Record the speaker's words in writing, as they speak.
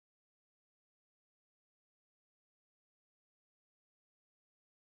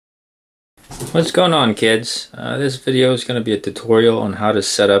What's going on, kids? This video is going to be a tutorial on how to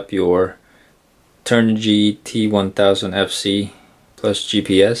set up your turnigy t1000fc plus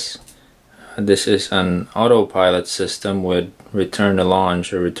GPS. This is an autopilot system with return to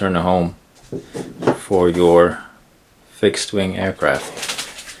launch or return to home for your fixed wing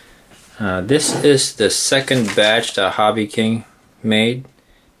aircraft. This is the second batch that Hobby King made,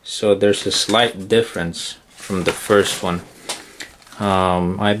 so there's a slight difference from the first one.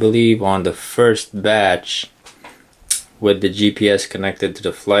 I believe on the first batch with the GPS connected to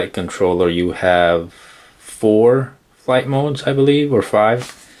the flight controller you have 4 flight modes, I believe, or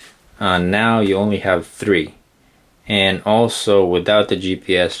 5. Now you only have 3, and also without the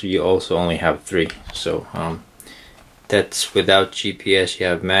GPS you also only have 3. So that's without GPS. You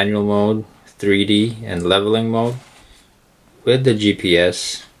have manual mode, 3D, and leveling mode. With the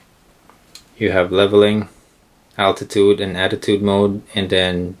GPS you have leveling, altitude and attitude mode, and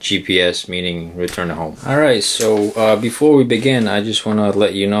then GPS, meaning return to home. Alright, so before we begin, I just want to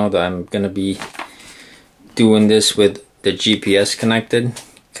let you know that I'm going to be doing this with the GPS connected,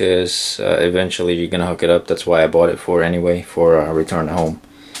 because eventually you're going to hook it up. That's why I bought it for anyway, for return to home.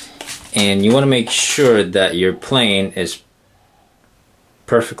 And you want to make sure that your plane is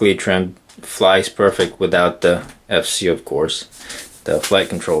perfectly trimmed, flies perfect without the FC, of course, the flight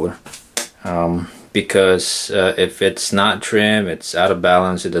controller. Because if it's not trim, it's out of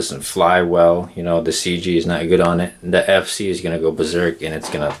balance, it doesn't fly well, you know, the CG is not good on it, the FC is going to go berserk and it's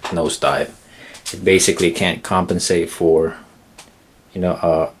going to nosedive. It basically can't compensate for, you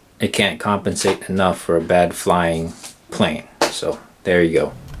know, it can't compensate enough for a bad flying plane. So there you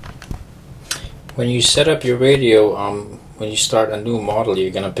go. When you set up your radio, when you start a new model,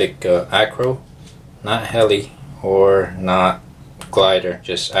 you're going to pick acro, not heli or not glider,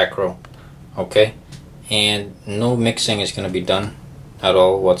 just acro. Okay, and no mixing is going to be done at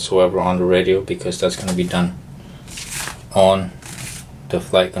all whatsoever on the radio, because that's going to be done on the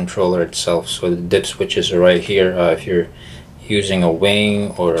flight controller itself. So the dip switches are right here. If you're using a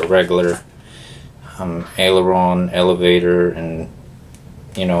wing or a regular aileron, elevator, and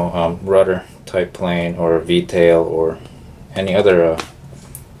you know, rudder type plane, or a V-tail, or any other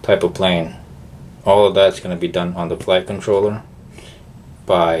type of plane, all of that's going to be done on the flight controller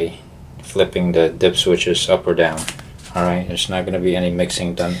by flipping the dip switches up or down. Alright, there's not going to be any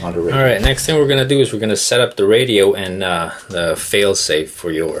mixing done on the radio. Alright, next thing we're going to do is we're going to set up the radio and the fail-safe for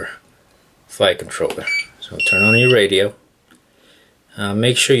your flight controller. So turn on your radio.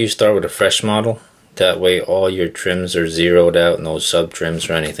 Make sure you start with a fresh model. That way all your trims are zeroed out, no sub-trims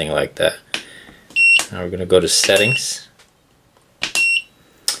or anything like that. Now we're going to go to settings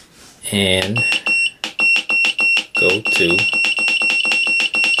and go to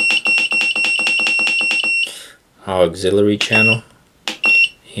auxiliary channel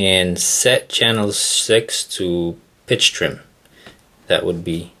and set channel 6 to pitch trim. That would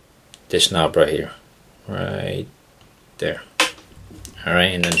be this knob right here, right there.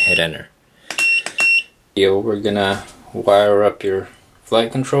 Alright, and then hit enter. We're gonna wire up your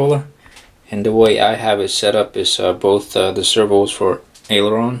flight controller, and the way I have it set up is both the servos for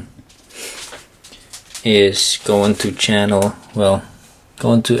aileron is going to channel, well,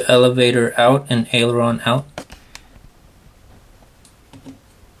 going to elevator out and aileron out,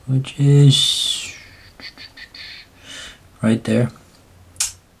 which is right there.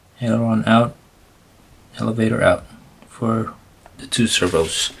 Aileron out, elevator out for the 2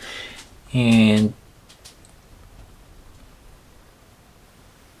 servos. And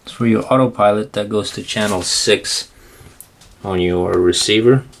for your autopilot, that goes to channel 6 on your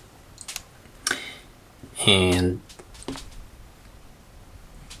receiver. And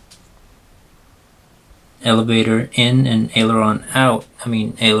elevator in and aileron out,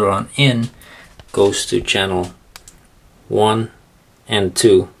 aileron in, goes to channel 1 and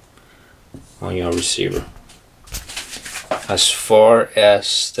 2 on your receiver. As far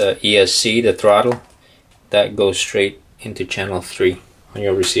as the ESC, the throttle, that goes straight into channel 3 on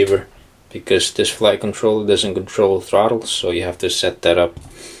your receiver, because this flight controller doesn't control throttle, so you have to set that up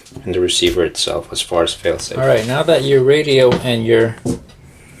in the receiver itself as far as failsafe. Alright, now that your radio and your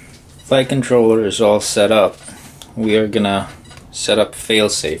flight controller is all set up, we are gonna set up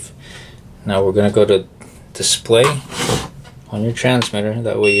failsafe. Now we're gonna go to display on your transmitter,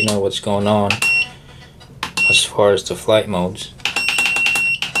 that way you know what's going on as far as the flight modes.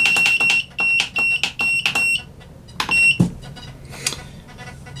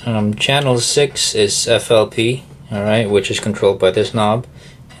 Channel 6 is FLP, alright, which is controlled by this knob,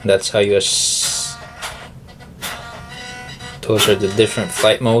 and that's how you those are the different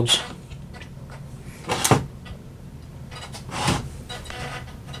flight modes.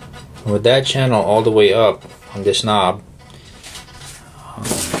 With that channel all the way up on this knob,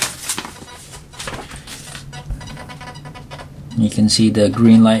 you can see the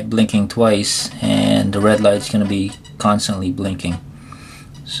green light blinking twice and the red light's going to be constantly blinking.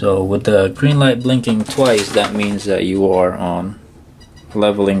 So with the green light blinking twice, that means that you are on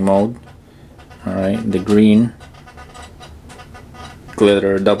leveling mode. Alright, the green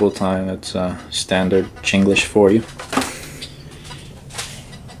glitter double time, that's standard Chinglish for you.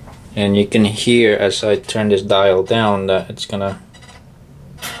 And you can hear as I turn this dial down that it's gonna,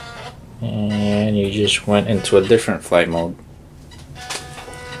 and you just went into a different flight mode.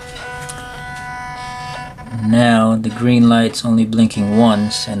 Now the green light's only blinking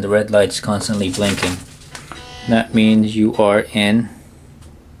once and the red light's constantly blinking. That means you are in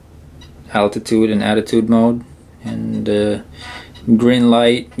altitude and attitude mode, and the green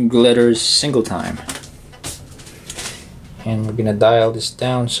light glitters single time. And we're gonna dial this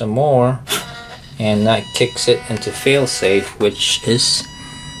down some more, and that kicks it into failsafe, which is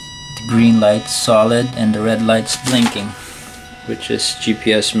the green light solid and the red light's blinking, which is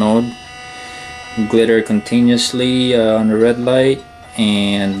GPS mode. Glitter continuously on the red light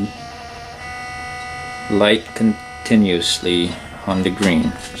and light continuously on the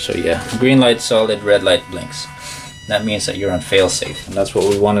green. So yeah, green light solid, red light blinks. That means that you're on failsafe, and that's what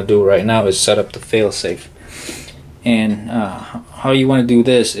we want to do right now, is set up the failsafe. And how you want to do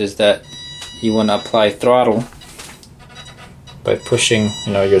this is that you want to apply throttle by pushing,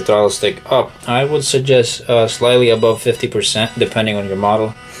 your throttle stick up. I would suggest slightly above 50%, depending on your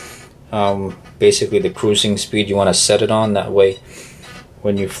model. Basically the cruising speed you want to set it on. That way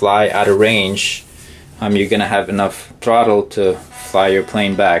when you fly out of range, you're gonna have enough throttle to fly your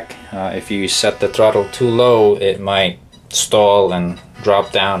plane back. If you set the throttle too low, it might stall and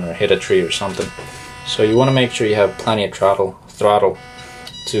drop down or hit a tree or something. So you want to make sure you have plenty of throttle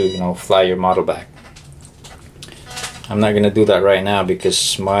to fly your model back. I'm not gonna do that right now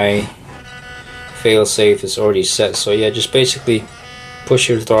because my failsafe is already set. So yeah, just basically push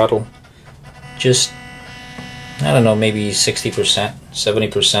your throttle just, I don't know, maybe 60%,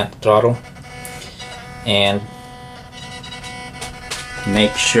 70% throttle, and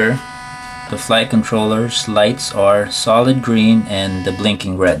make sure the flight controller's lights are solid green and the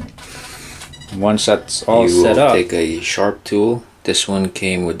blinking red. Once that's all set up, take a sharp tool. This one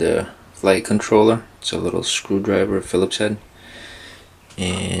came with the flight controller. It's a little screwdriver, Phillips head,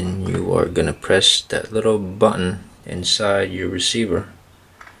 and you are gonna press that little button inside your receiver.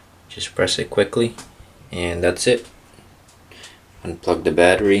 Just press it quickly, and that's it. Unplug the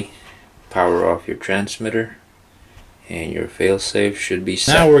battery, power off your transmitter, and your failsafe should be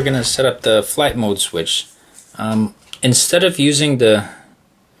set. Now we're gonna set up the flight mode switch. Instead of using the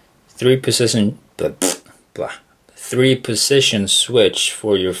three position switch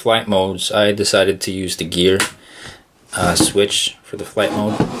for your flight modes, I decided to use the gear switch for the flight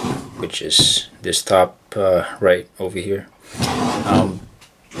mode, which is this top right over here.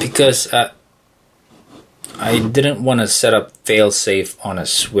 Because I didn't want to set up failsafe on a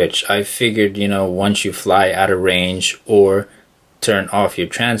switch. I figured, once you fly out of range or turn off your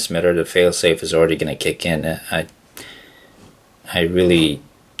transmitter, the failsafe is already going to kick in. I really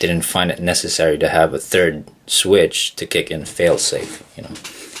didn't find it necessary to have a third switch to kick in failsafe.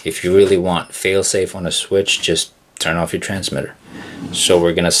 If you really want failsafe on a switch, just turn off your transmitter. So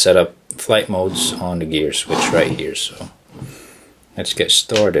we're going to set up flight modes on the gear switch right here. So let's get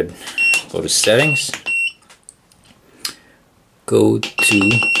started. Go to settings, go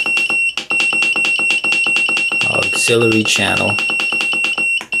to auxiliary channel,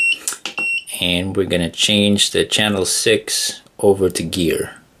 and we're gonna change the channel 6 over to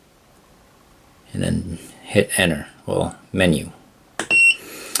gear, and then hit enter, menu,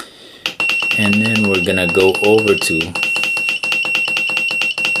 and then we're gonna go over to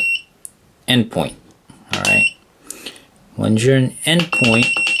endpoint. Alright, once you're in endpoint,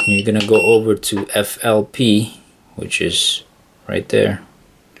 you're gonna go over to FLP, which is right there.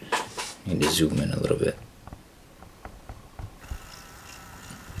 Need to zoom in a little bit.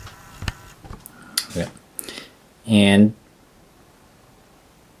 Yeah. And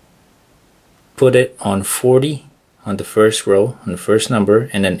put it on 40 on the first row, on the first number,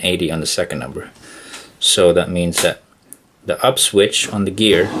 and then 80 on the second number. So that means that the up switch on the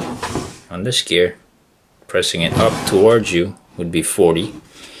gear, on this gear, pressing it up towards you would be 40.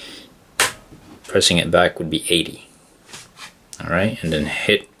 Pressing it back would be 80. Alright, and then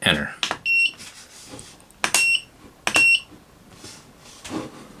hit enter.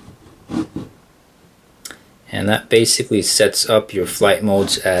 And that basically sets up your flight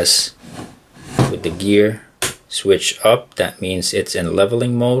modes as with the gear switch up, that means it's in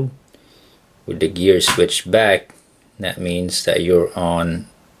leveling mode. with the gear switch back, that means that you're on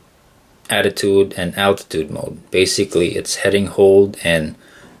attitude and altitude mode. Basically, it's heading hold and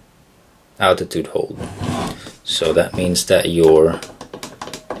altitude hold. So that means that your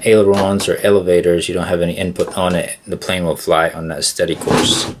ailerons or elevators, you don't have any input on it. The plane will fly on that steady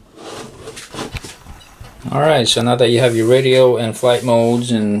course. Alright, so now that you have your radio and flight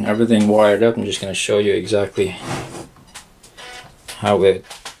modes and everything wired up, I'm just going to show you exactly how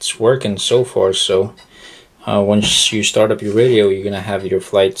it's working so far. So once you start up your radio, you're going to have your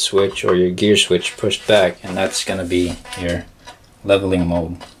flight switch or your gear switch pushed back, and that's going to be your leveling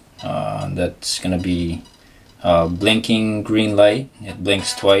mode. That's going to be blinking green light. It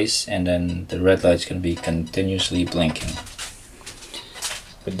blinks twice, and then the red light's going to be continuously blinking.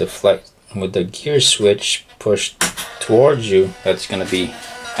 With the gear switch pushed towards you, that's going to be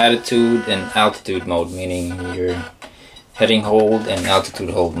attitude and altitude mode, meaning your heading hold and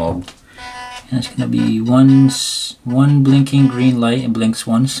altitude hold mode. And it's going to be one blinking green light, it blinks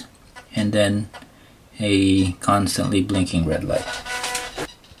once, and then a constantly blinking red light.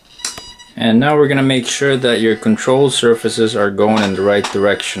 And now we're going to make sure that your control surfaces are going in the right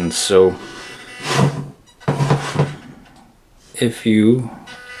direction. So if you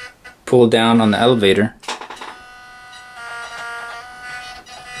pull down on the elevator,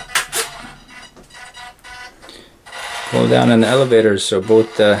 so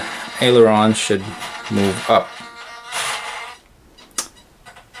both the ailerons should move up.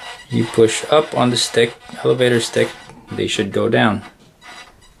 You push up on the stick, elevator stick, they should go down.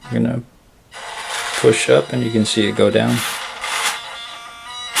 You're gonna push up and you can see it go down.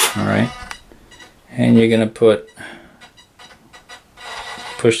 Alright, and you're gonna push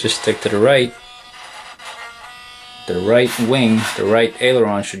the stick to the right. The right wing, the right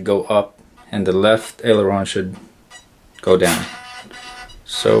aileron should go up, and the left aileron should go down.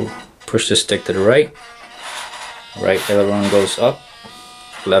 So push the stick to the right aileron goes up,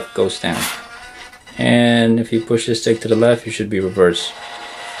 left goes down. And if you push the stick to the left, you should be reverse.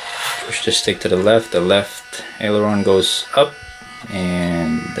 Push the stick to the left aileron goes up,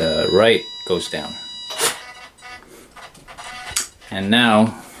 and the right goes down. And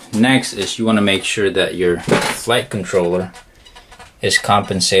now, next is you want to make sure that your flight controller is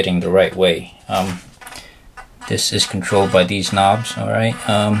compensating the right way. This is controlled by these knobs, alright?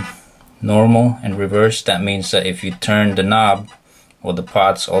 Normal and reverse, that means that if you turn the knob or the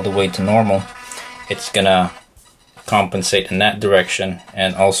pots all the way to normal, it's gonna compensate in that direction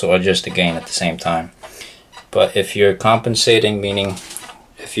and also adjust the gain at the same time. But if you're compensating, meaning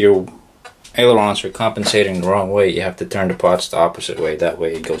if your ailerons are compensating the wrong way, you have to turn the pots the opposite way. That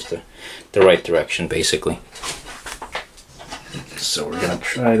way it goes the right direction, basically. So we're gonna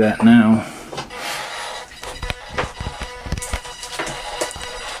try that now.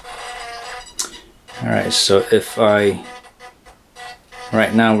 Alright, so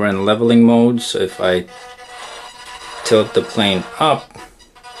right now we're in leveling mode, so if I tilt the plane up,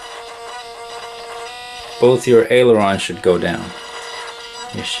 both your ailerons should go down.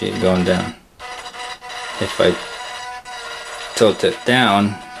 You see it going down. If I tilt it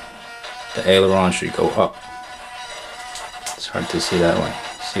down, the aileron should go up. It's hard to see that way.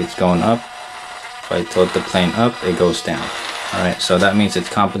 See, it's going up. If I tilt the plane up, it goes down. Alright, so that means it's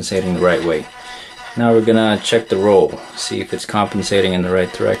compensating the right way. Now we're gonna check the roll, see if it's compensating in the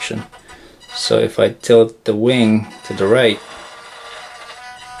right direction. So if I tilt the wing to the right,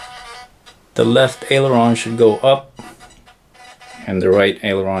 the left aileron should go up and the right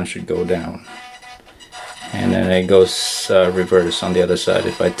aileron should go down. And then it goes reverse on the other side.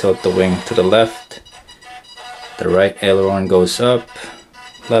 If I tilt the wing to the left, the right aileron goes up,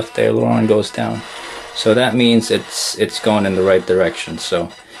 left aileron goes down. So that means it's going in the right direction. So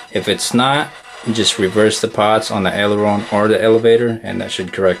if it's not, just reverse the pots on the aileron or the elevator, and that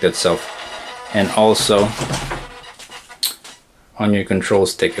should correct itself. And also on your control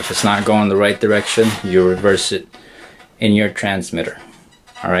stick, if it's not going the right direction, you reverse it in your transmitter.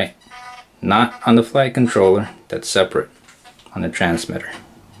 Alright, not on the flight controller, that's separate, on the transmitter.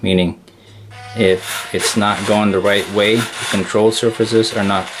 Meaning if it's not going the right way, the control surfaces are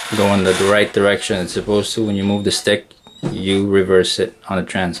not going the right direction it's supposed to, when you move the stick, you reverse it on the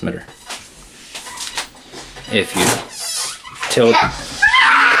transmitter. If you tilt.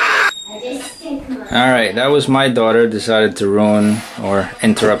 Alright, that was my daughter decided to ruin or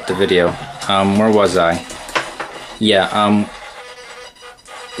interrupt the video. Where was I? Yeah,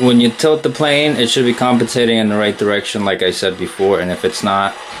 when you tilt the plane, it should be compensating in the right direction, like I said before, and if it's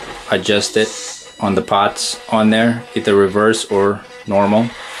not, adjust it on the pots on there, either reverse or normal.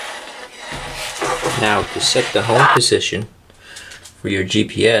 Now to set the home position, for your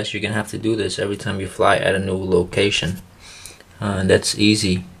GPS, you're gonna have to do this every time you fly at a new location. And that's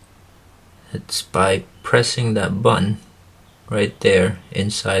easy. It's by pressing that button right there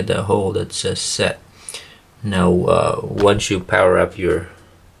inside that hole that says set. Now once you power up your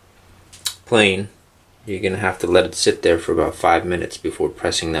plane, you're gonna have to let it sit there for about 5 minutes before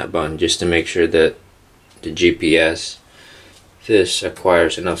pressing that button, just to make sure that the GPS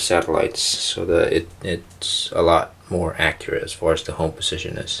acquires enough satellites so that it's a lot more accurate as far as the home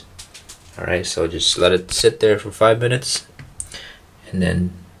position is. Alright, so just let it sit there for 5 minutes and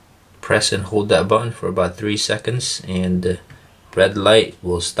then press and hold that button for about 3 seconds, and the red light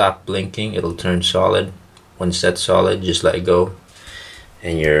will stop blinking. It'll turn solid. Once that's solid, just let it go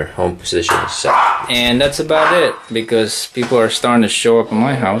and your home position is set. And that's about it, because people are starting to show up in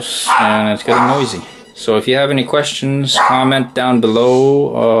my house and it's getting noisy. So if you have any questions, comment down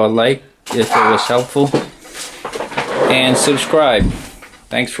below, like if it was helpful, and subscribe.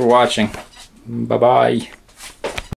 Thanks for watching. Bye bye.